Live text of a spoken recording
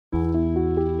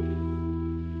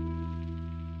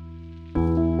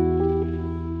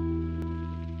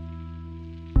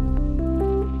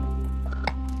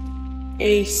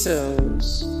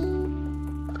ASOS,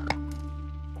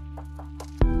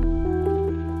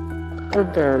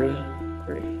 Burberry,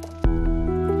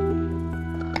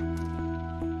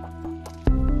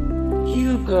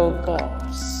 Hugo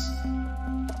Boss,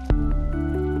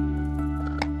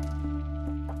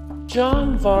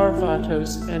 John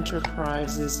Varvatos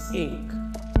Enterprises, Inc.,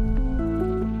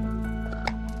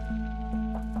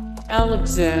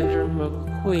 Alexander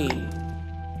McQueen,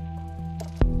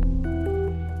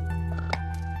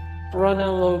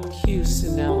 Brunello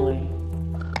Cucinelli,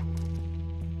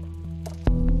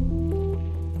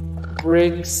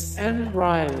 Briggs and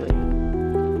Riley,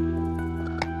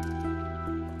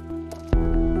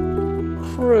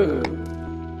 Crew,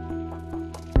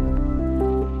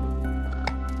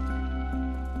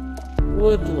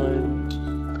 Woodland,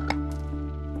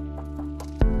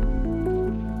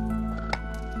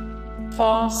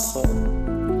 Fossil,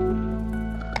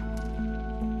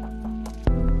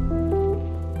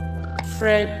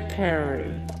 Fred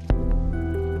Perry,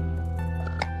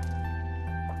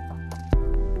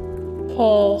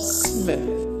 Paul Smith,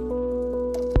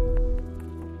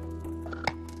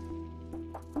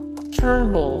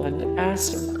 Turnbull and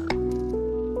Asser,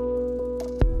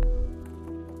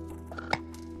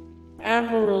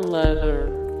 Avro Leather,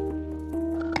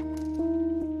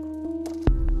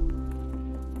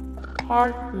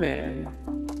 Hartman,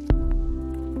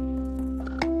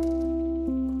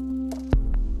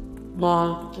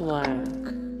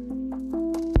 Montblanc,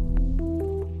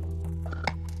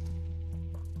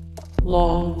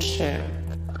 Longchamp,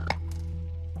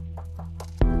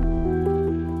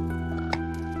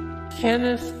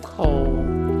 Kenneth Cole,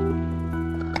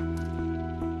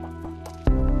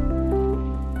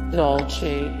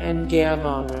 Dolce and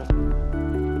Gabbana,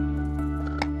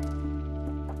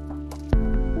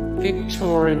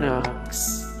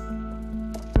 Victorinox,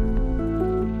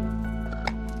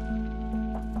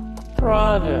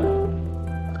 Prada,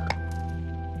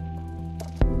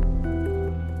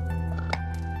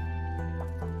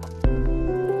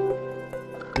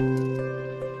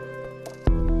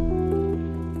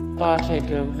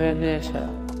 Bottega Veneta,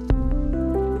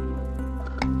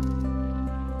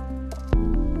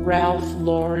 Ralph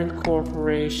Lauren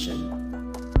Corporation,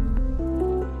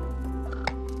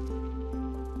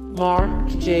 Marc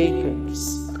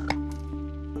Jacobs,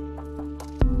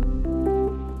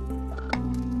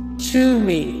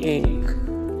 Tumi Inc.,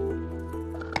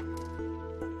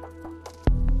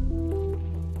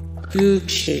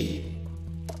 Gucci.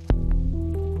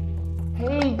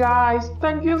 Hey guys,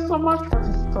 thank you so much for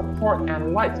the support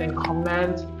and likes and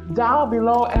comments down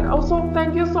below, and also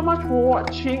thank you so much for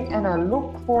watching, and I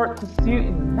look forward to see you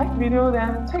in the next video.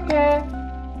 Then take care,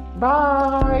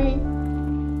 bye.